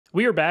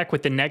We are back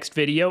with the next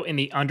video in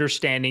the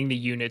Understanding the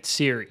Units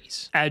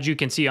series. As you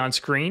can see on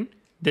screen,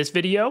 this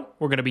video,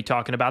 we're going to be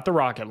talking about the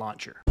rocket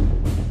launcher.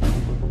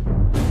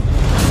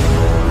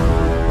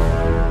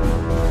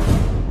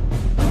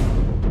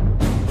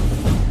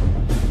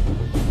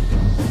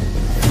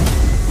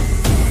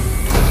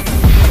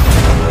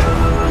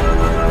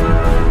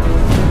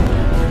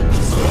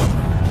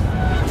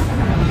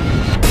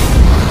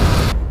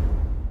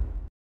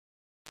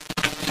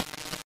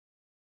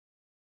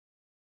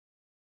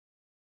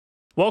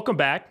 Welcome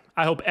back.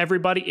 I hope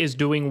everybody is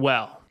doing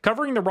well.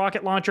 Covering the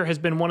rocket launcher has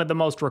been one of the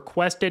most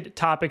requested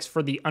topics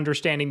for the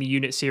Understanding the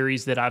Unit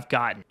series that I've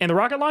gotten. And the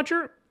rocket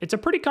launcher, it's a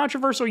pretty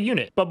controversial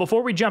unit. But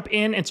before we jump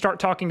in and start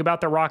talking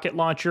about the rocket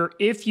launcher,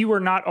 if you are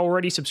not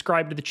already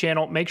subscribed to the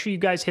channel, make sure you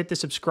guys hit the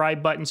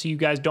subscribe button so you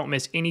guys don't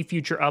miss any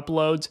future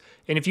uploads.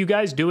 And if you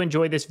guys do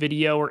enjoy this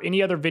video or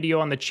any other video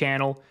on the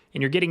channel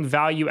and you're getting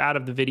value out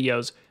of the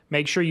videos,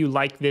 make sure you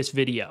like this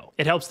video.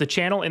 It helps the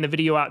channel and the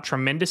video out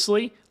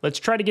tremendously. Let's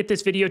try to get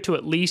this video to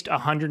at least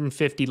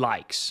 150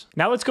 likes.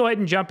 Now let's go ahead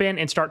and jump in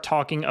and start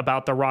talking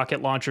about the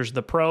rocket launchers,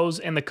 the pros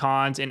and the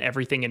cons and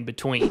everything in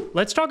between.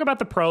 Let's talk about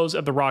the pros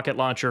of the rocket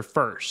launcher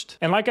first.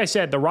 And like I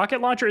said, the rocket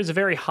launcher is a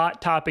very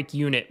hot topic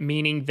unit,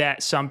 meaning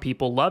that some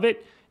people love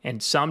it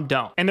and some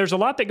don't. And there's a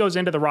lot that goes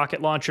into the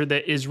rocket launcher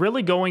that is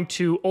really going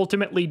to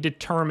ultimately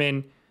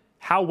determine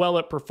how well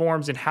it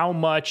performs and how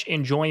much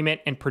enjoyment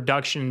and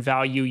production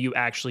value you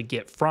actually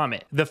get from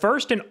it. The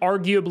first and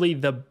arguably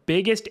the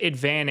biggest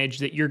advantage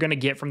that you're going to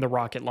get from the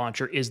rocket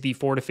launcher is the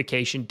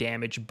fortification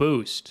damage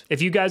boost.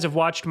 If you guys have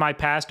watched my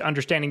past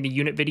Understanding the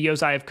Unit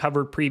videos, I have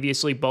covered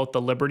previously both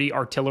the Liberty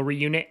artillery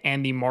unit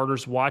and the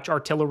Martyr's Watch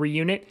artillery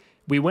unit.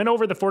 We went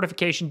over the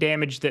fortification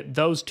damage that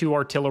those two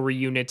artillery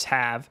units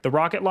have. The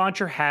rocket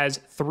launcher has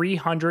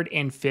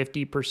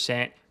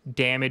 350%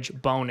 damage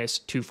bonus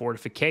to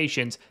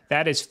fortifications.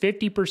 That is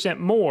 50%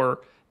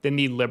 more than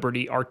the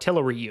Liberty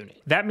artillery unit.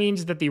 That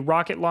means that the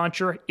rocket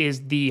launcher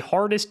is the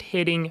hardest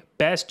hitting,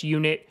 best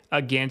unit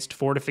against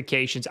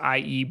fortifications,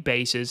 i.e.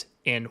 bases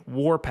in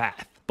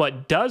Warpath.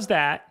 But does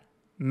that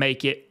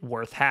make it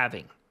worth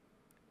having?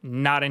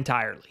 Not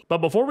entirely. But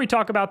before we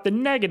talk about the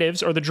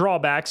negatives or the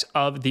drawbacks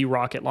of the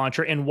rocket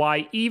launcher and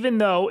why, even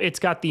though it's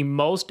got the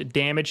most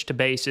damage to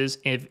bases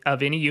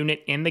of any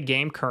unit in the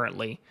game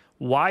currently,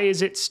 why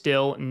is it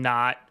still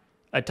not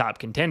a top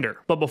contender?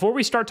 But before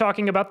we start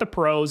talking about the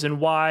pros and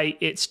why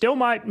it still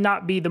might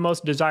not be the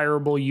most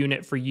desirable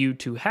unit for you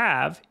to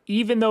have,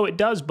 even though it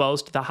does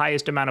boast the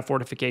highest amount of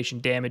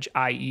fortification damage,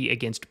 i.e.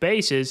 against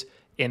bases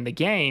in the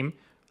game,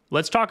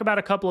 let's talk about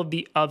a couple of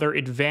the other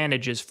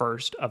advantages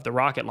first of the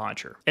rocket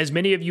launcher. As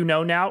many of you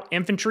know now,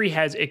 infantry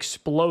has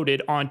exploded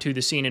onto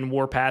the scene in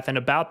Warpath in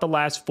about the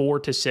last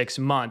 4 to 6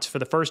 months. For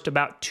the first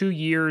about 2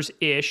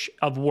 years-ish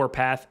of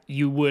Warpath,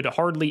 you would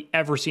hardly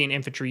ever see an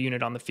infantry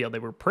unit on the field. They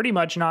were pretty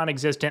much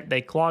non-existent.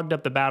 They clogged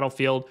up the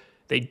battlefield.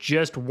 They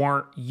just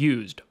weren't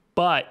used.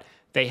 But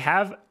they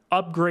have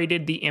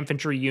upgraded the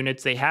infantry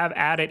units. They have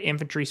added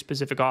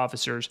infantry-specific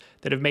officers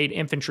that have made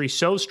infantry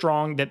so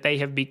strong that they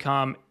have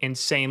become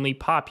insanely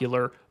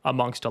popular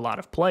amongst a lot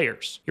of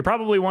players. You're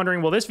probably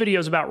wondering, well, this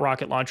video is about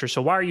rocket launchers,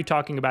 so why are you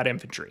talking about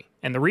infantry?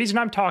 And the reason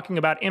I'm talking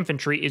about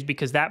infantry is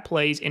because that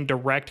plays in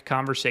direct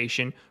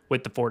conversation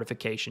with the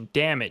fortification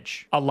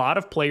damage. A lot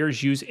of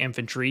players use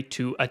infantry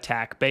to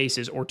attack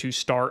bases or to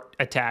start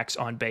attacks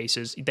on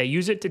bases. They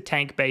use it to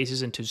tank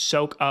bases and to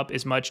soak up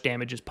as much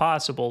damage as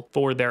possible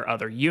for their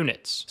other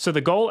units. So the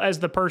goal as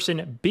the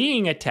person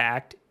being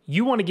attacked,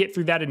 you want to get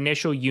through that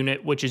initial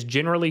unit, which is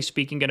generally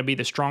speaking going to be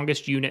the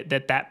strongest unit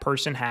that that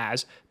person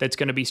has that's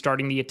going to be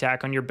starting the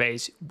attack on your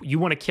base. You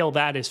want to kill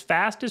that as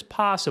fast as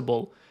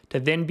possible to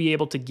then be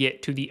able to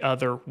get to the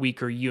other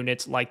weaker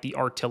units like the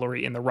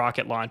artillery and the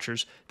rocket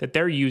launchers that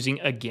they're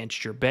using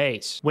against your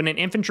base. When an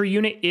infantry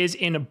unit is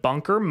in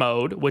bunker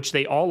mode, which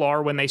they all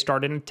are when they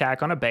start an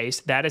attack on a base,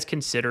 that is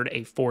considered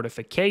a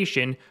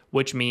fortification,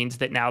 which means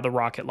that now the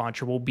rocket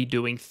launcher will be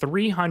doing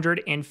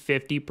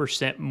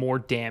 350% more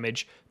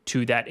damage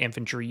to that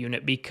infantry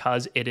unit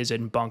because it is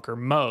in bunker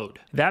mode.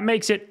 That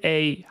makes it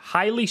a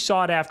highly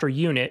sought after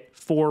unit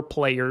for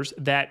players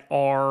that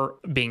are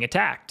being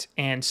attacked.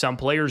 And some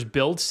players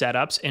build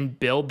setups and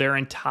build their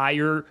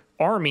entire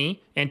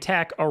army and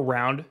tech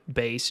around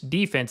base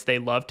defense. They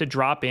love to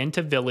drop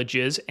into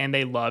villages and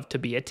they love to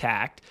be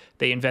attacked.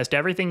 They invest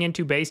everything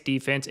into base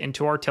defense,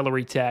 into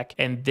artillery tech,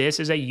 and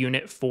this is a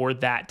unit for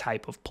that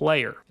type of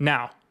player.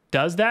 Now,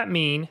 does that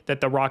mean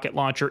that the rocket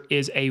launcher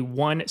is a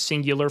one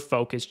singular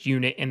focused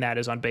unit and that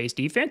is on base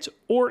defense,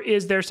 or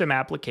is there some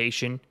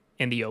application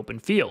in the open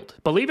field?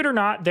 Believe it or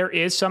not, there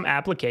is some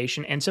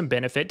application and some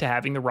benefit to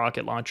having the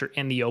rocket launcher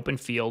in the open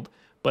field,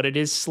 but it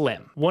is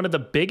slim. One of the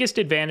biggest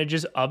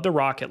advantages of the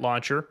rocket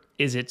launcher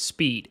is its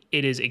speed.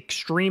 It is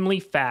extremely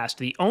fast.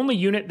 The only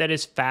unit that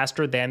is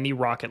faster than the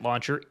rocket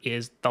launcher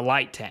is the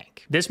light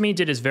tank. This means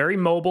it is very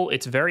mobile,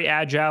 it's very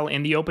agile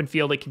in the open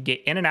field, it can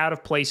get in and out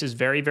of places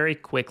very, very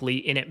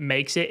quickly, and it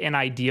makes it an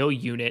ideal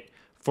unit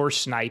for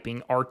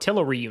sniping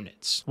artillery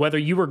units. Whether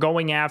you were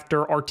going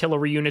after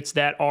artillery units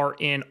that are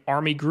in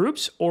army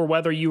groups, or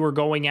whether you were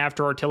going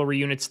after artillery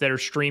units that are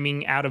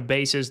streaming out of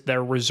bases,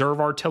 they're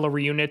reserve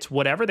artillery units,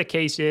 whatever the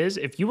case is,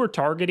 if you were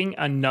targeting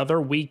another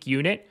weak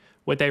unit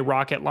with a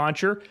rocket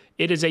launcher,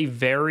 it is a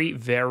very,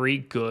 very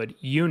good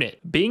unit.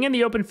 Being in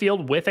the open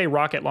field with a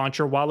rocket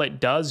launcher, while it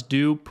does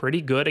do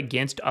pretty good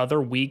against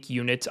other weak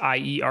units,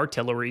 i.e.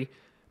 artillery,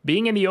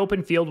 being in the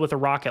open field with a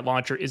rocket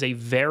launcher is a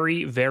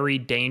very, very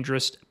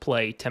dangerous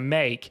play to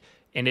make,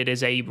 and it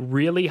is a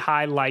really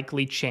high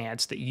likely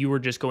chance that you are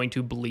just going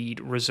to bleed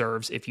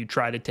reserves if you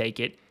try to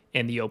take it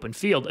in the open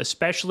field,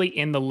 especially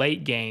in the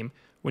late game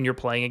when you're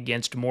playing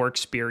against more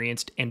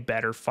experienced and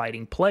better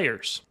fighting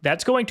players.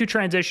 That's going to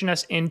transition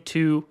us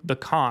into the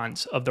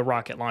cons of the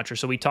rocket launcher.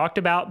 So we talked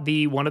about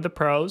one of the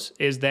pros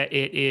is that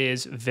it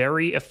is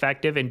very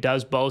effective and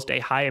does boast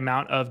a high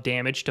amount of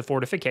damage to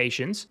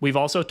fortifications. We've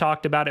also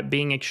talked about it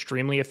being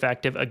extremely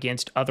effective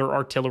against other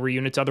artillery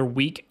units, other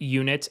weak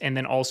units, and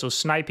then also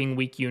sniping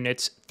weak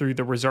units through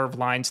the reserve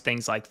lines,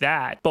 things like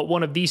that. But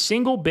one of the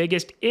single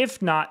biggest,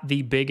 if not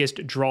the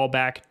biggest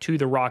drawback to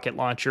the rocket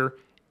launcher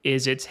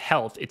is its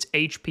health, its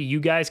HP. You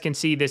guys can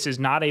see this is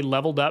not a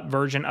leveled up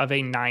version of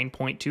a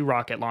 9.2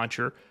 rocket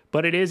launcher,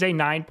 but it is a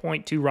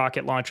 9.2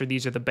 rocket launcher.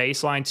 These are the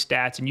baseline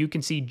stats, and you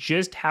can see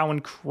just how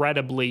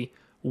incredibly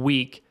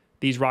weak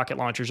these rocket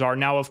launchers are.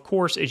 Now, of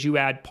course, as you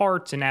add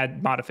parts and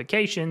add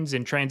modifications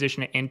and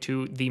transition it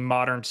into the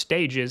modern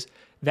stages,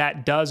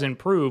 that does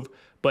improve,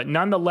 but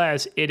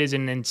nonetheless, it is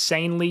an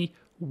insanely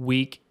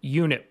weak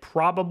unit,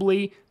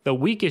 probably the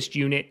weakest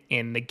unit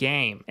in the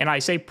game. And I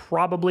say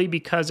probably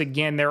because,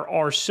 again, there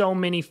are so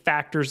many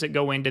factors that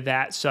go into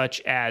that,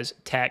 such as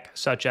tech,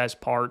 such as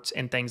parts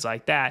and things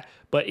like that,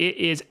 but it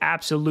is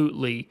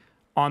absolutely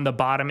on the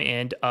bottom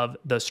end of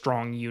the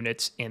strong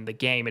units in the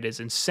game. It is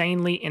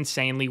insanely,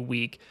 insanely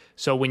weak.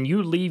 So when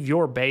you leave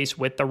your base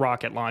with the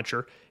rocket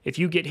launcher, if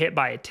you get hit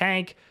by a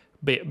tank,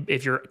 but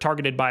if you're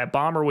targeted by a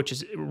bomber, which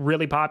is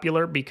really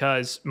popular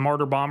because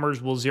mortar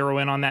bombers will zero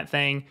in on that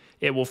thing,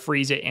 it will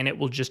freeze it and it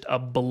will just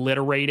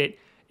obliterate it.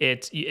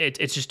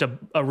 It's just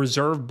a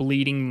reserve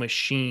bleeding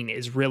machine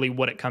is really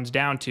what it comes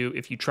down to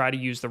if you try to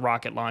use the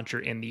rocket launcher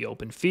in the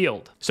open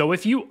field. So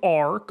if you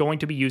are going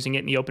to be using it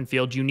in the open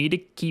field, you need to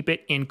keep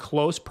it in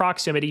close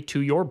proximity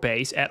to your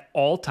base at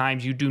all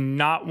times. You do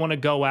not want to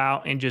go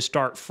out and just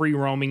start free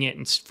roaming it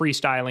and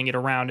freestyling it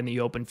around in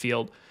the open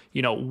field,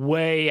 you know,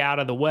 way out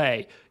of the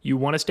way. You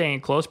want to stay in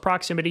close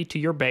proximity to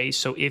your base,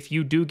 so if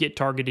you do get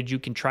targeted, you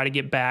can try to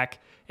get back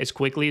as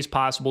quickly as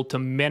possible to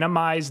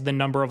minimize the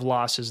number of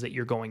losses that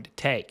you're going to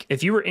take.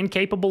 If you are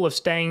incapable of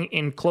staying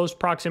in close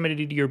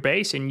proximity to your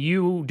base and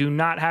you do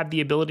not have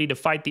the ability to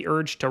fight the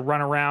urge to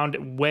run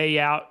around way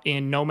out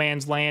in no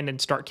man's land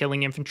and start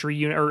killing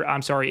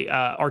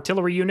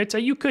artillery units,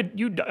 you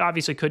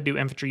obviously could do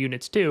infantry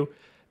units too,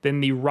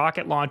 then the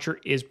rocket launcher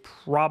is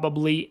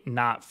probably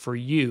not for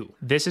you.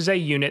 This is a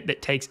unit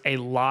that takes a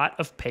lot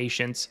of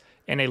patience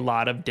and a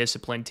lot of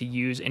discipline to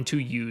use and to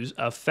use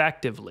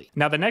effectively.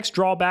 Now, the next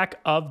drawback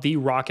of the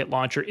rocket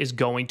launcher is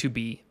going to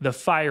be the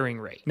firing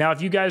rate. Now,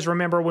 if you guys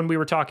remember when we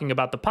were talking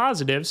about the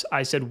positives,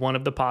 I said one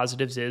of the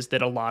positives is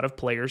that a lot of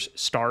players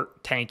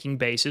start tanking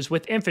bases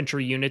with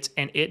infantry units,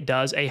 and it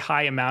does a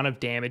high amount of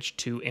damage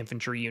to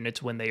infantry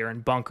units when they are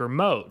in bunker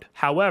mode.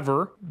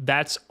 However,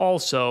 that's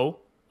also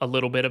a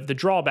little bit of the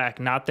drawback.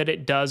 Not that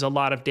it does a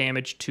lot of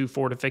damage to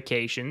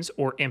fortifications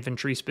or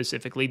infantry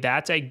specifically.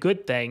 That's a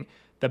good thing.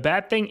 The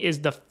bad thing is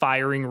the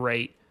firing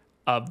rate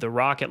of the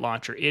rocket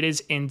launcher. It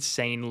is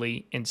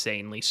insanely,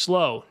 insanely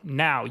slow.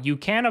 Now, you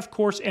can, of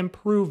course,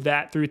 improve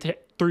that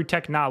through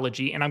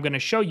technology, and I'm going to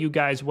show you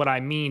guys what I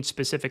mean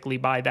specifically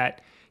by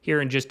that here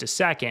in just a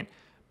second,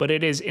 but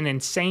it is an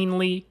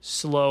insanely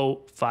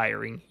slow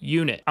firing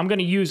unit. I'm going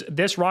to use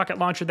this rocket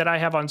launcher that I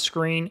have on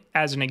screen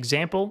as an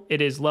example. It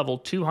is level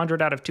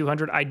 200 out of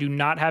 200. I do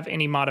not have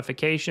any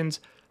modifications.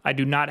 I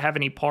do not have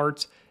any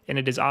parts, and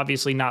it is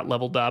obviously not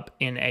leveled up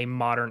in a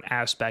modern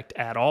aspect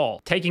at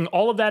all. Taking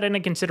all of that into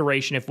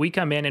consideration, if we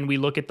come in and we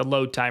look at the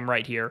load time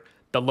right here,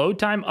 the load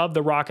time of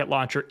the rocket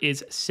launcher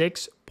is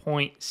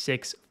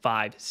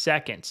 6.65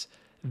 seconds.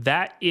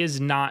 That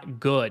is not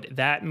good.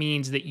 That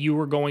means that you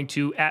are going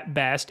to, at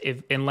best,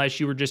 unless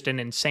you were just an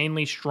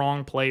insanely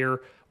strong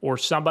player or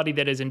somebody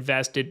that is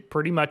invested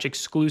pretty much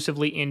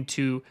exclusively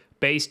into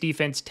base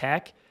defense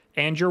tech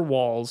and your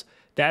walls,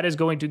 that is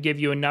going to give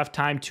you enough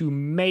time to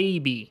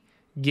maybe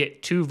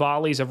get 2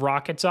 volleys of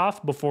rockets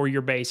off before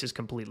your base is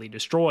completely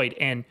destroyed.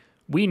 And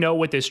we know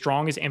what as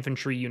strong as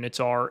infantry units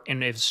are,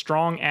 and as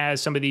strong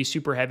as some of these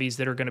super heavies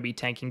that are going to be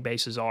tanking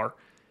bases are,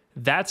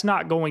 that's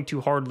not going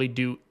to hardly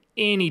do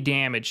any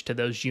damage to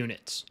those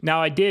units.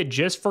 Now,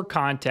 just for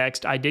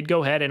context, I did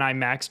go ahead and I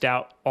maxed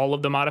out all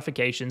of the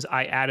modifications.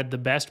 I added the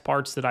best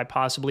parts that I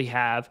possibly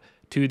have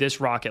to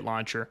this rocket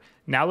launcher.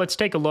 Now let's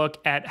take a look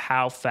at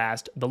how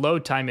fast the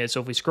load time is.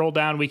 So if we scroll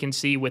down, we can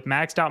see with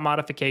maxed out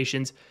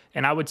modifications,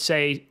 and I would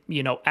say,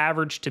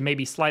 average to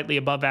maybe slightly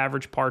above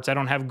average parts. I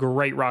don't have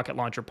great rocket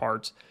launcher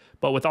parts,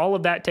 But with all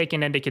of that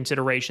taken into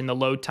consideration, the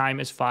load time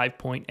is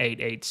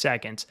 5.88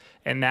 seconds,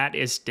 and that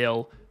is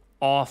still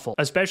awful,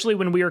 especially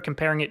when we are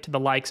comparing it to the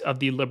likes of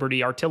the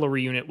Liberty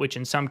artillery unit, which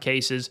in some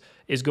cases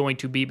is going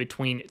to be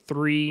between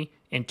 3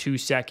 and 2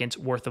 seconds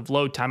worth of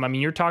load time. I mean,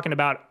 you're talking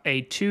about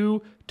a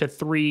 2 to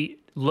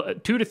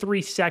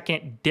 3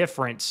 second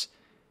difference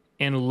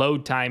in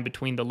load time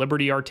between the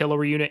Liberty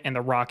artillery unit and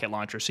the rocket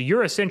launcher. So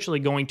you're essentially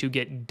going to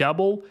get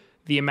double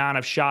the amount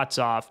of shots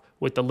off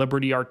with the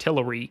Liberty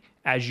artillery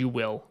as you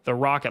will the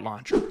rocket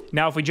launcher.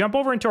 Now, if we jump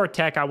over into our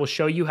tech, I will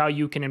show you how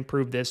you can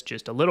improve this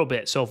just a little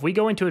bit. So if we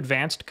go into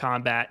advanced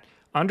combat,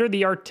 under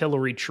the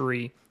artillery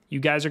tree, you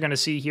guys are going to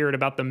see here at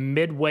about the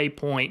midway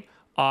point,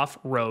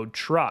 off-road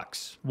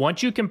trucks.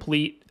 Once you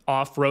complete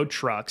off-road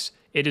trucks,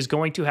 it is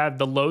going to have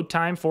the load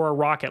time for a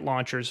rocket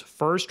launcher's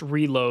first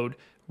reload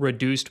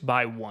reduced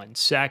by 1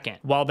 second.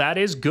 While that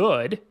is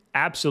good,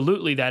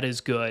 absolutely that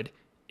is good,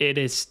 it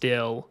is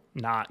still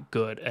not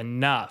good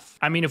enough.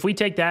 I mean, if we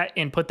take that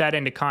and put that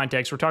into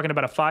context, we're talking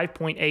about a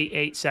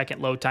 5.88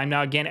 second load time.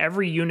 Now, again,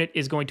 every unit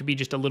is going to be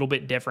just a little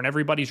bit different.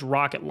 Everybody's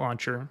rocket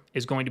launcher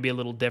is going to be a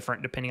little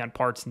different depending on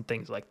parts and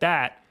things like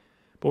that.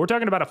 But we're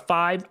talking about a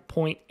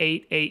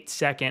 5.88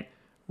 second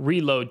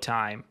reload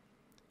time.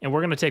 And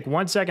we're going to take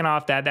 1 second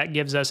off that. That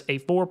gives us a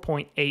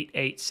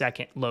 4.88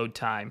 second load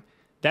time.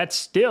 That's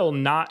still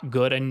not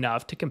good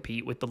enough to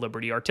compete with the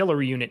Liberty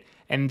artillery unit.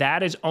 And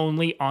that is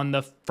only on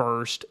the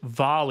first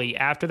volley.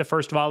 After the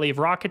first volley of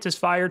rockets is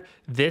fired,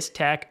 this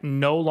tech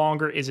no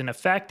longer is in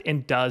effect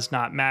and does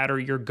not matter.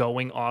 You're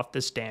going off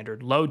the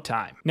standard load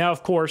time. Now,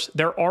 of course,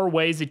 there are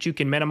ways that you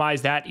can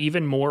minimize that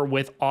even more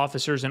with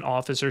officers and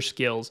officer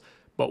skills.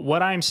 But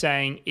what I'm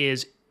saying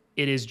is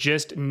it is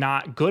just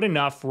not good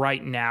enough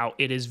right now.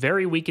 It is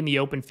very weak in the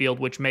open field,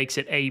 which makes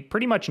it a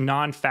pretty much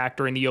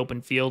non-factor in the open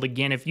field.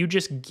 Again, if you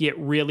just get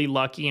really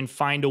lucky and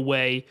find a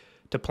way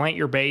to plant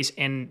your base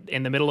in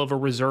the middle of a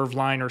reserve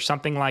line or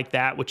something like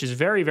that, which is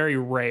very, very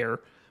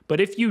rare.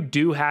 But if you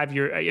do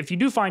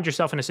find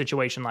yourself in a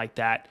situation like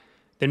that,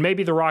 then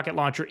maybe the rocket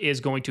launcher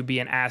is going to be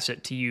an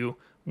asset to you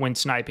when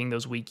sniping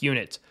those weak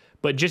units.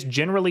 But just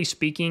generally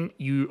speaking,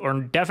 you are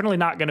definitely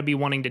not going to be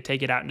wanting to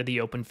take it out into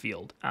the open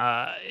field.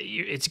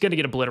 It's going to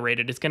get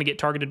obliterated. It's going to get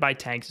targeted by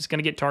tanks. It's going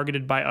to get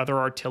targeted by other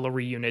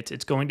artillery units.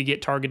 It's going to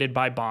get targeted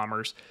by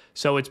bombers.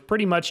 So it's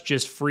pretty much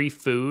just free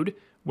food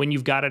when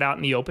you've got it out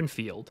in the open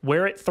field.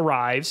 Where it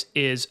thrives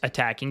is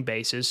attacking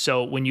bases.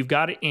 So when you've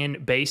got it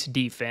in base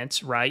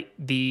defense, right,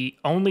 the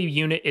only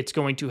unit it's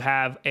going to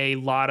have a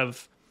lot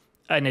of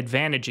an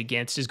advantage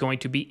against is going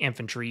to be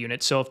infantry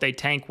units. So if they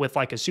tank with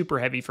like a super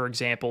heavy, for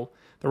example,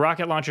 the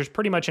rocket launcher is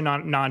pretty much a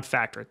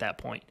non-factor at that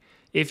point.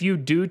 If you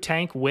do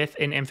tank with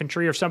an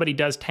infantry, or somebody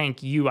does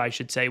tank you, I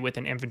should say, with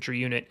an infantry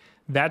unit,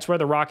 that's where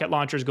the rocket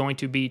launcher is going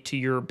to be to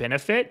your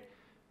benefit.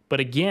 But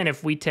again,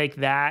 if we take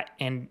that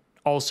and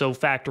also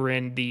factor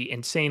in the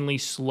insanely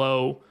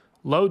slow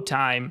load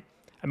time,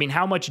 I mean,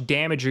 how much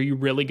damage are you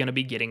really going to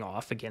be getting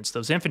off against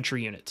those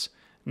infantry units?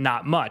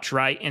 Not much,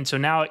 right? And so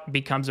now it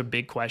becomes a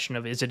big question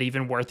of, is it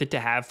even worth it to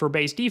have for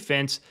base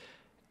defense?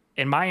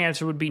 And my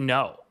answer would be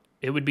no.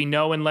 It would be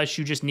no unless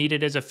you just need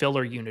it as a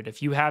filler unit.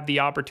 If you have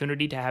the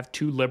opportunity to have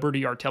 2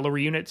 Liberty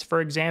artillery units,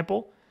 for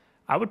example,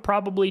 I would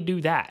probably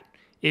do that.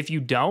 If you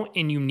don't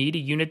and you need a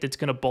unit that's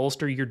going to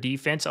bolster your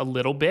defense a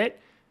little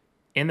bit,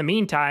 in the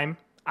meantime,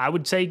 I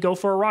would say go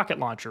for a rocket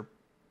launcher.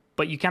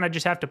 But you kind of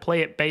just have to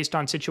play it based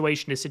on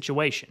situation to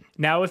situation.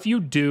 Now, if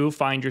you do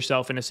find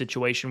yourself in a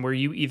situation where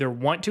you either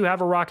want to have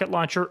a rocket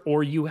launcher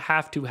or you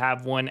have to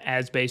have one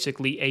as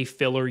basically a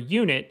filler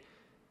unit,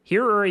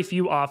 here are a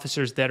few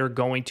officers that are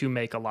going to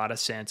make a lot of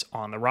sense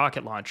on the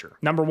rocket launcher.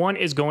 Number 1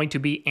 is going to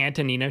be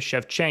Antonina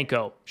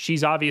Shevchenko.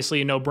 She's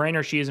obviously a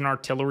no-brainer. She is an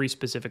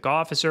artillery-specific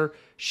officer.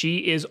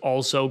 She is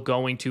also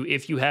going to,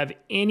 if you have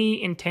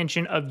any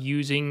intention of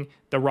using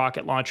the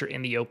rocket launcher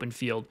in the open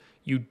field,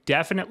 you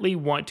definitely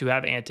want to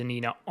have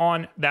Antonina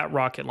on that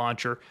rocket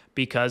launcher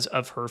because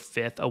of her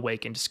 5th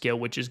awakened skill,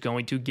 which is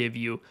going to give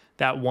you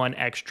that 1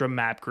 extra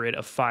map grid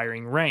of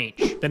firing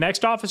range. The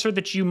next officer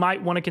that you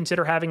might want to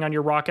consider having on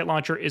your rocket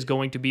launcher is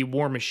going to be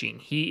War Machine.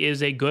 He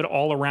is a good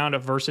all-around, a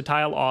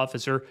versatile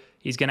officer.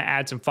 He's going to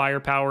add some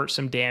firepower,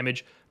 some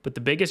damage, but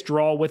the biggest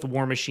draw with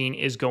War Machine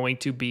is going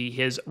to be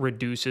his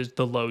reduces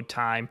the load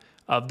time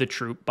of the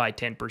troop by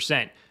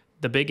 10%.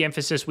 The big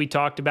emphasis we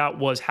talked about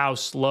was how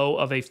slow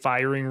of a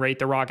firing rate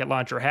the rocket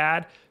launcher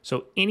had.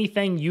 So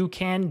anything you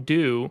can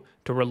do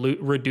to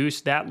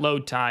reduce that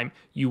load time,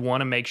 you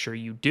want to make sure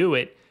you do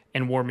it.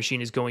 And War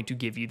Machine is going to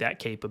give you that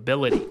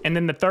capability. And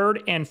then the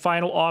third and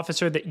final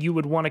officer that you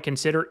would want to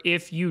consider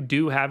if you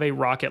do have a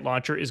rocket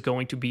launcher is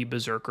going to be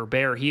Berserker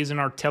Bear. He is an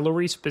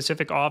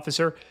artillery-specific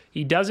officer.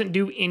 He doesn't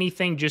do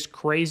anything just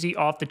crazy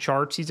off the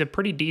charts. He's a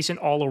pretty decent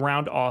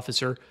all-around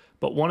officer.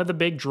 But one of the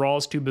big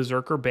draws to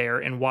Berserker Bear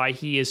and why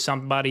he is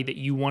somebody that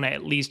you want to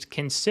at least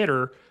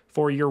consider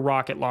for your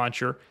rocket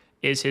launcher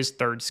is his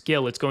 3rd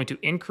skill. It's going to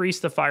increase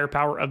the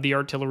firepower of the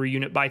artillery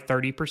unit by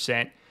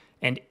 30%.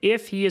 And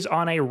if he is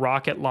on a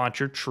rocket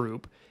launcher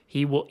troop,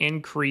 he will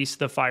increase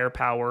the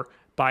firepower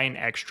by an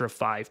extra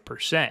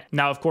 5%.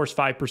 Now, of course,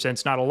 5%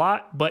 is not a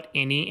lot, but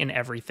any and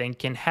everything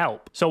can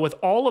help. So with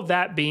all of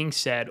that being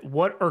said,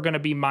 what are going to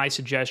be my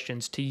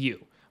suggestions to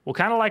you? Well,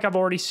 kind of like I've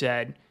already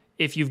said,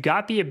 if you've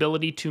got the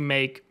ability to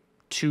make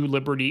 2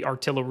 Liberty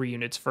artillery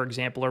units, for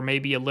example, or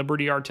maybe a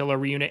Liberty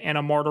artillery unit and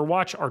a Martyr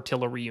Watch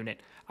artillery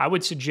unit, I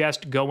would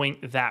suggest going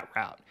that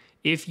route.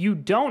 If you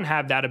don't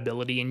have that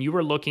ability and you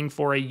are looking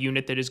for a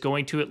unit that is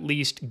going to at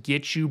least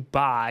get you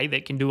by,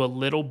 that can do a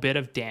little bit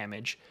of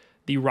damage,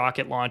 the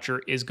rocket launcher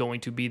is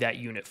going to be that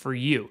unit for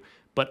you.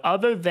 But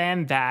other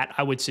than that,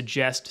 I would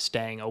suggest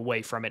staying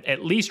away from it.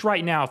 At least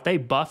right now, if they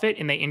buff it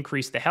and they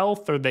increase the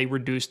health or they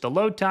reduce the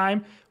load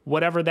time,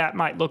 whatever that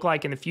might look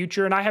like in the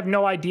future, and I have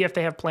no idea if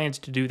they have plans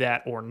to do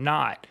that or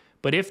not.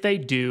 But if they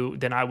do,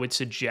 then I would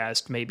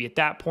suggest maybe at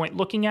that point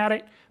looking at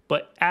it.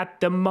 But at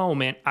the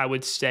moment, I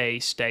would say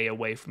stay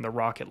away from the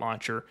rocket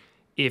launcher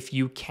if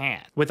you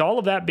can. With all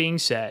of that being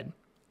said,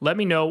 let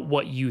me know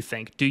what you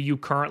think. Do you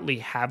currently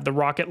have the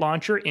rocket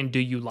launcher, and do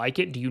you like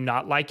it? Do you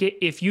not like it?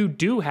 If you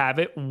do have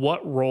it,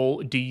 what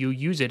role do you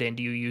use it in?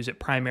 Do you use it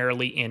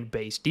primarily in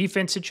base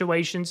defense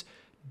situations?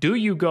 Do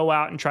you go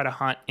out and try to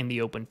hunt in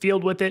the open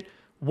field with it?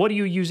 What do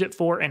you use it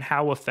for, and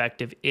how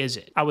effective is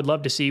it? I would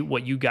love to see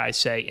what you guys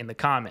say in the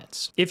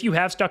comments. If you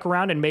have stuck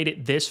around and made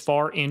it this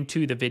far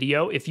into the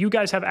video, if you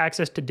guys have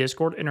access to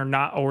Discord and are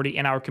not already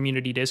in our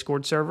community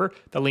Discord server,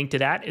 the link to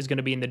that is going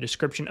to be in the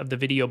description of the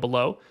video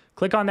below.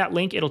 Click on that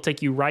link, it'll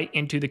take you right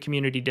into the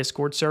community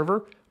Discord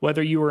server.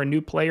 Whether you are a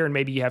new player and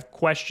maybe you have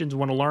questions,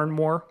 want to learn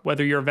more,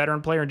 whether you're a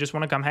veteran player and just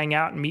want to come hang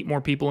out and meet more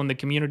people in the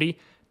community,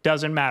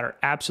 doesn't matter.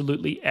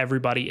 Absolutely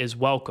everybody is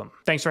welcome.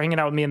 Thanks for hanging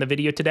out with me in the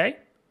video today.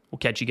 We'll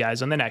catch you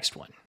guys on the next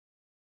one.